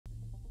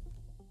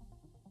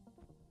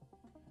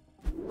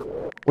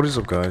What is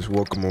up, guys?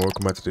 Welcome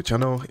back to the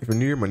channel. If you're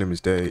new here, my name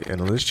is Day,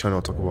 and on this channel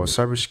I'll talk about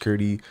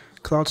cybersecurity,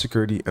 cloud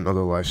security, and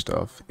other life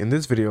stuff. In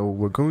this video,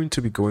 we're going to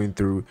be going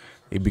through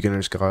a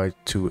beginner's guide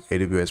to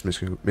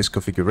AWS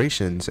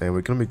misconfigurations, and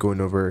we're going to be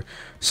going over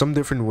some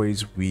different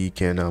ways we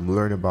can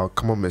learn about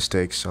common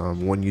mistakes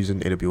when using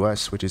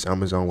AWS, which is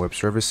Amazon Web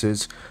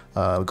Services,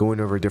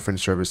 going over different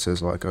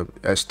services like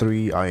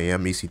S3,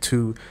 IAM,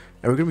 EC2,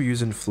 and we're going to be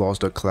using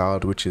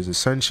Flaws.Cloud, which is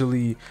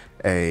essentially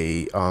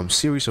a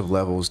series of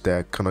levels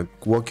that kind of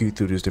walk you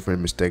through these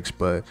different mistakes,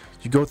 but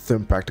you go through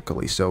them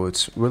practically. So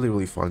it's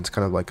really fun. It's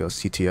kind of like a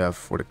CTF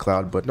for the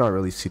cloud, but not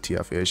really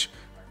CTF-ish.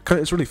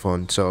 It's really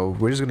fun. So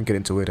we're just going to get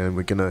into it, and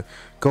we're going to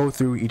go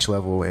through each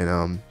level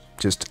and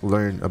just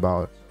learn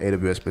about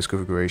AWS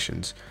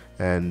misconfigurations.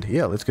 And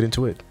yeah, let's get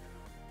into it.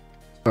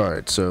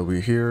 Alright, so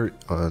we're here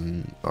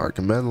on our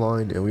command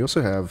line, and we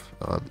also have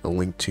a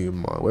link to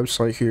my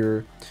website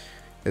here.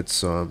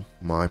 It's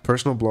my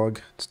personal blog.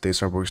 It's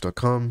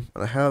CYBERWOX.com,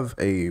 and I have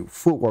a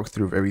full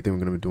walkthrough of everything we're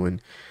going to be doing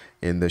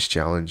in this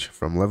challenge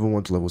from level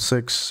 1 to level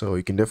 6, so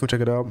you can definitely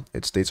check it out.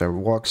 It's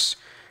CYBERWOX.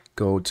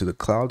 Go to the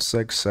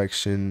CloudSec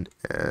section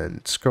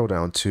and scroll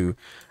down to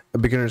a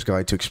beginner's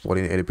guide to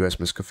exploiting AWS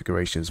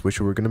misconfigurations, which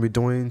we're going to be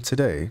doing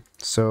today.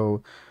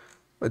 So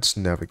let's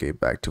navigate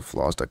back to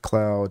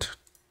Flaws.Cloud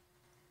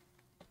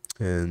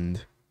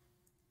and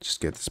just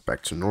get this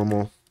back to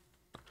normal.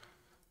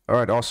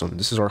 Alright, awesome.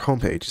 This is our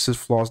homepage. This is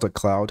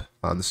Flaws.Cloud.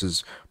 This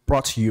is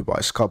brought to you by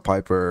Scott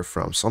Piper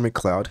from Summit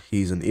Cloud.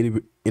 He's an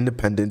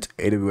independent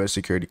AWS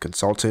security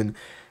consultant.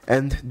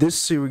 And this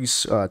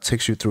series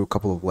takes you through a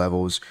couple of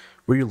levels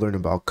where you learn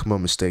about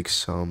common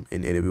mistakes in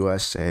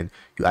AWS, and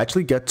you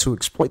actually get to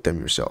exploit them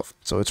yourself.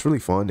 So it's really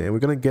fun, and we're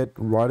going to get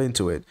right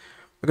into it.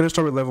 We're going to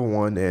start with level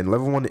 1, and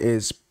level 1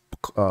 is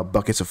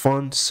buckets of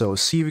fun. So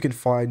see if you can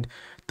find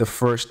the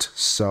first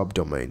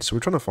subdomain. So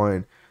we're trying to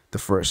find the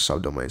first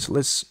subdomain. So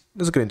let's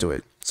get into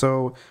it.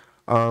 So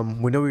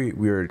we know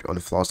we're on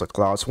the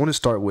Flaws.Cloud, so I want to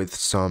start with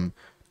some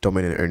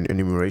domain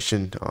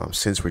enumeration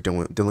since we're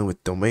dealing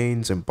with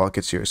domains and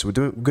buckets here. So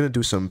we're going to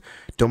do some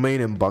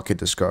domain and bucket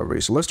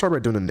discovery. So let's start by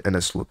doing an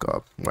NS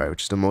lookup, right,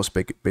 which is the most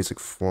basic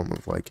form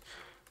of like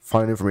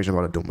finding information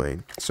about a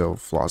domain. So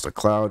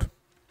Flaws.Cloud,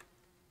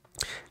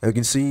 and you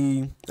can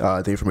see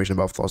the information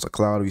about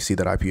Flaws.Cloud. We see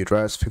that IP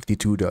address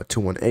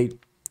 52.218.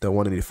 The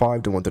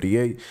 185 to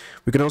 138.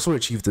 We can also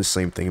achieve the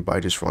same thing by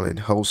just running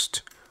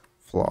host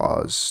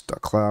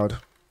flaws.cloud,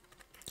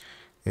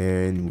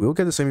 and we'll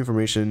get the same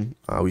information.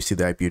 We see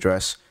the IP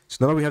address. So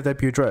now that we have the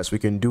IP address, we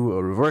can do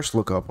a reverse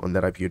lookup on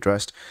that IP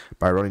address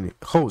by running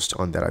host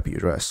on that IP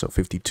address. So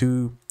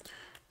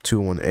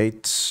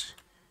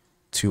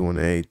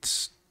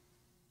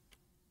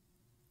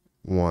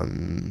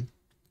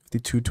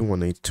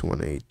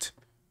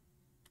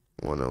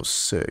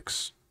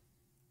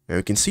and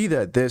we can see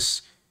that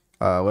this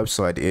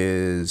website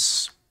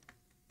is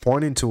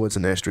pointing towards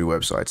an S3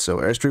 website. So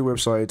S3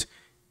 website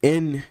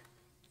in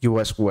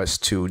US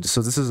West 2.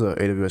 So this is a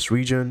AWS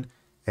region,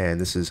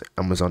 and this is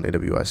Amazon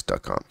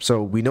AWS.com.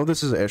 So we know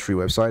this is an S3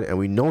 website, and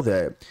we know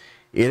that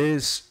it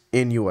is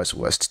in US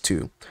West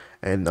 2.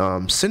 And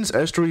since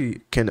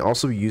S3 can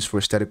also be used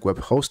for static web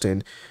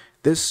hosting,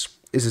 this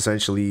is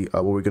essentially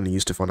what we're going to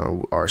use to find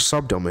our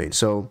subdomain.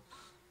 So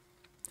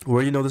we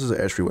already know this is an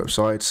S3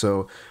 website,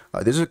 so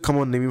this is a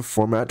common naming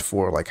format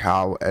for like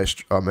how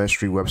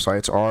S3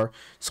 websites are.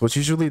 So it's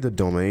usually the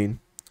domain,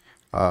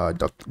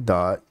 the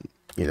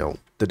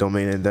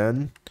domain, and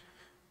then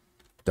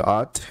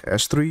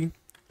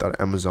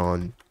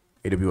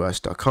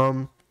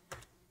 .s3.amazonaws.com,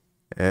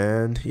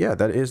 and yeah,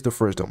 that is the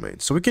first domain.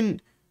 So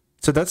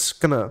that's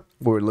kind of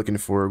what we're looking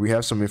for. We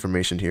have some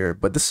information here,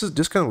 but this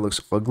kind of looks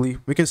ugly.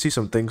 We can see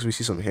some things. We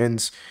see some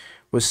hints.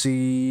 We'll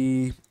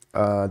see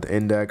the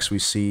index, we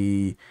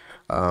see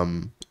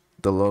the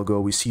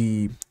logo, we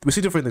see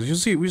different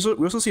things. We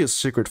also see a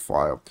secret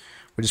file,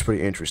 which is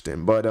pretty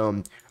interesting, but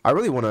I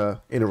really want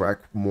to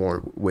interact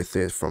more with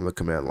it from the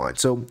command line.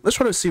 So let's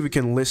try to see if we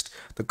can list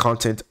the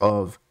content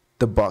of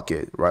the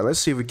bucket, right? Let's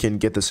see if we can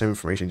get the same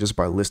information just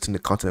by listing the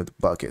content of the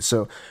bucket.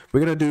 So we're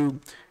gonna do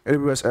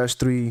AWS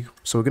S3,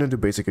 so we're gonna do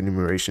basic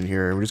enumeration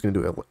here, and we're just gonna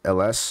do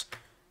ls,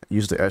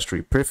 use the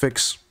S3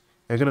 prefix,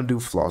 and we're gonna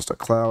do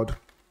Flaws.Cloud,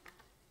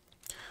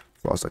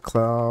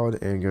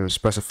 and going to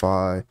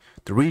specify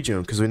the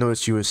region, because we know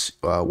it's US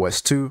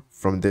West 2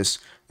 from this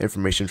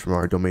information from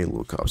our domain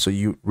lookup. So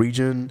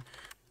region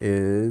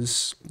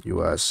is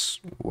US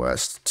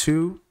West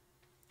 2.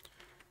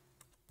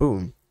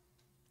 Boom.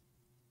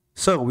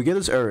 So we get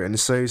this error, and it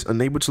says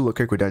unable to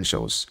locate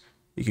credentials.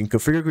 You can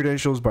configure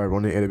credentials by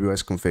running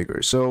AWS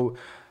configure. So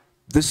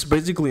this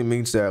basically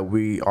means that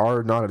we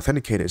are not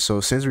authenticated. So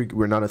since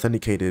we're not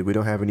authenticated, we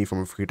don't have any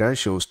form of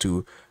credentials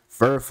to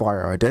verify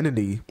our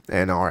identity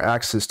and our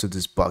access to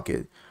this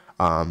bucket.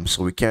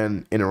 So we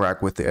can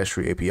interact with the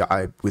S3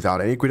 API without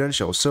any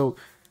credentials. So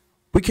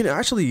we can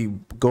actually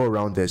go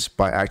around this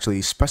by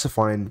actually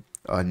specifying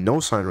a no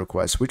sign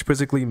request, which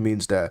basically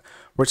means that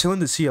we're telling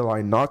the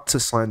CLI not to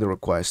sign the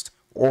request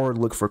or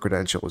look for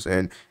credentials.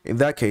 And in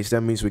that case,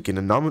 that means we can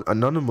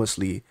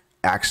anonymously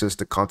access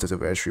the content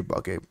of S3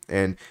 bucket,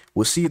 and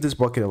we'll see if this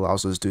bucket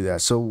allows us to do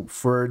that. So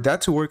for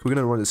that to work, we're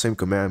going to run the same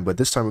command, but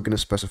this time we're going to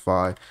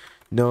specify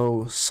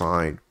no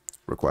sign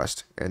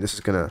request, and this is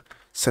going to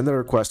send the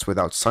request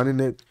without signing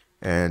it,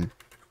 and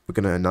we're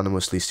going to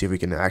anonymously see if we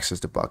can access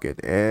the bucket,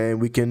 and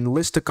we can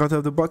list the content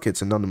of the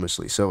buckets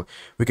anonymously. So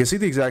we can see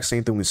the exact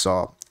same thing we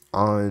saw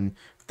on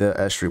the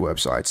S3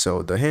 website.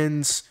 So the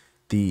hints,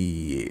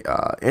 the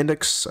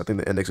index, I think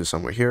the index is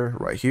somewhere here,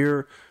 right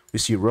here. We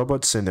see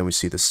robots, and then we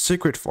see the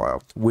secret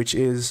file, which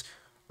is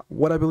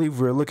what I believe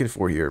we're looking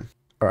for here.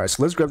 All right,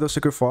 so let's grab the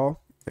secret file,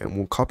 and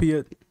we'll copy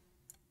it,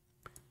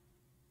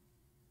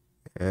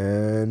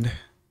 and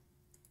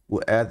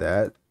we'll add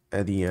that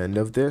at the end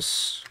of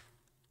this.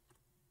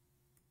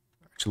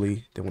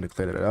 Actually, they want to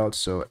clear that out,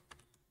 so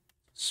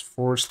it's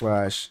 /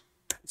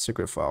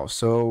 secret file.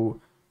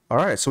 So all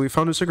right, so we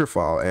found the secret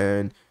file,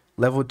 and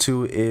level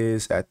 2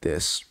 is at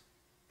this.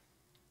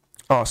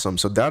 Awesome.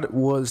 So that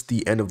was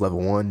the end of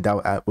level 1.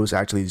 That was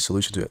actually the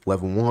solution to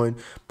level 1.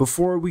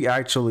 Before we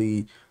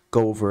actually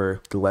go over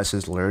the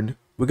lessons learned,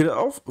 we could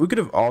have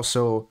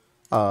also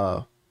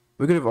have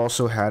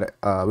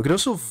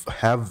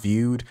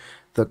viewed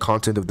the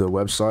content of the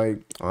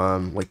website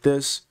like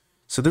this.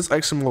 So this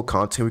XML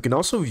content, we can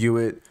also view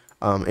it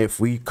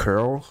if we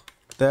curl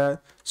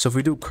that. So if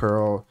we do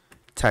curl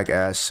tag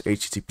s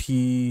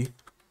http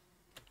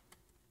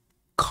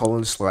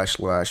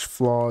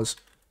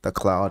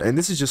 //flaws.cloud, and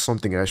this is just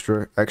something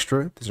extra.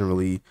 Doesn't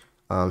really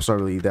it's not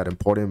really that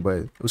important, but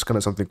it was kind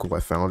of something cool I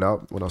found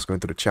out when I was going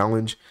through the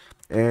challenge.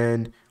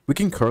 And we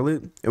can curl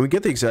it, and we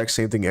get the exact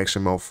same thing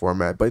XML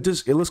format, but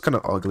it looks kind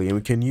of ugly, and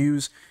we can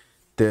use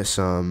this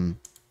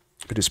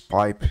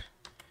pipe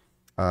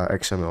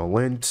XML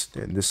lint,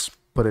 and this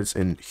put it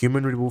in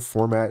human readable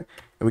format,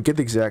 and we get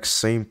the exact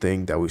same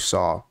thing that we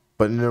saw,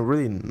 but in a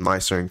really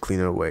nicer and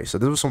cleaner way. So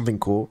this was something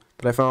cool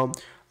that I found.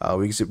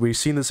 We've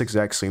seen this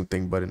exact same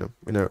thing, but in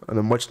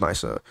a much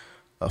nicer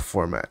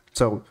format.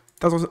 So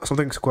that was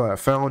something cool I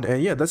found,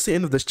 and yeah, that's the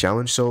end of this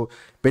challenge. So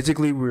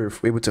basically, we were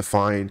able to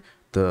find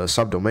the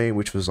subdomain,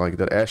 which was like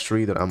the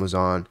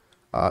s3.amazon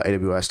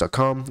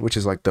AWS.com, which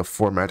is like the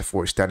format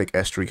for static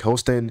S3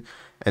 hosting.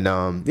 And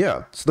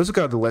yeah, so let's look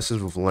at the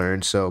lessons we've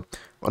learned. So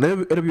on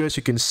AWS,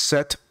 you can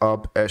set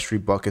up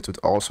S3 buckets with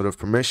all sort of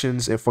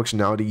permissions and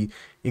functionality,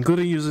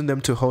 including using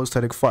them to host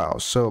static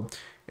files. So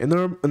a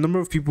number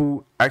of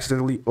people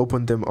accidentally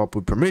open them up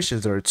with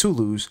permissions that are too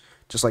loose,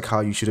 just like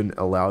how you shouldn't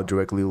allow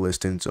directly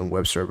listings on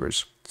web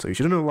servers. So you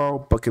shouldn't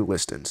allow bucket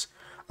listings.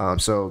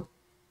 So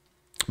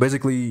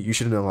basically, you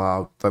shouldn't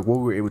allow, like what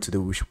we were able to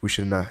do, we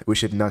should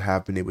not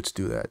have been able to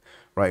do that,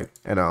 right?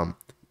 And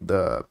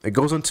it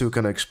goes on to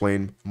kind of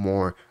explain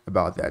more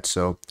about that.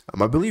 So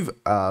I believe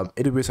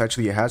AWS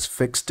actually has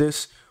fixed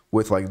this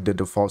with like the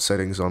default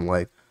settings on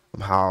like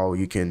how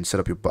you can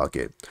set up your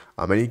bucket.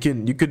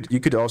 And you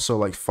could also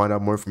like find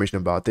out more information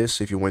about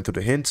this if you went through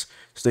the hints.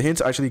 So the hints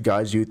actually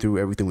guides you through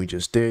everything we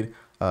just did.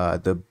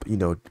 The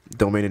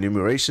domain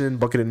enumeration,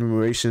 bucket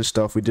enumeration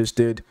stuff we just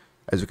did.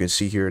 As you can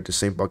see here, the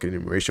same bucket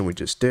enumeration we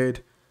just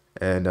did.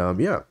 And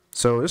yeah,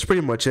 so that's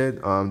pretty much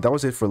it. That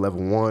was it for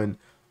level 1.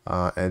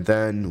 And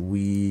then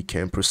we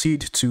can proceed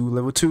to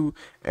level 2.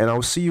 And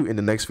I'll see you in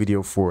the next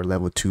video for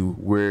level 2,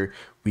 where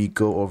we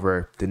go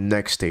over the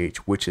next stage,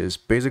 which is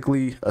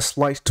basically a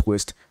slight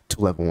twist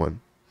to level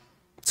 1.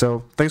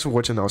 So thanks for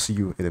watching. I'll see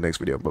you in the next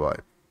video.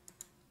 Bye-bye.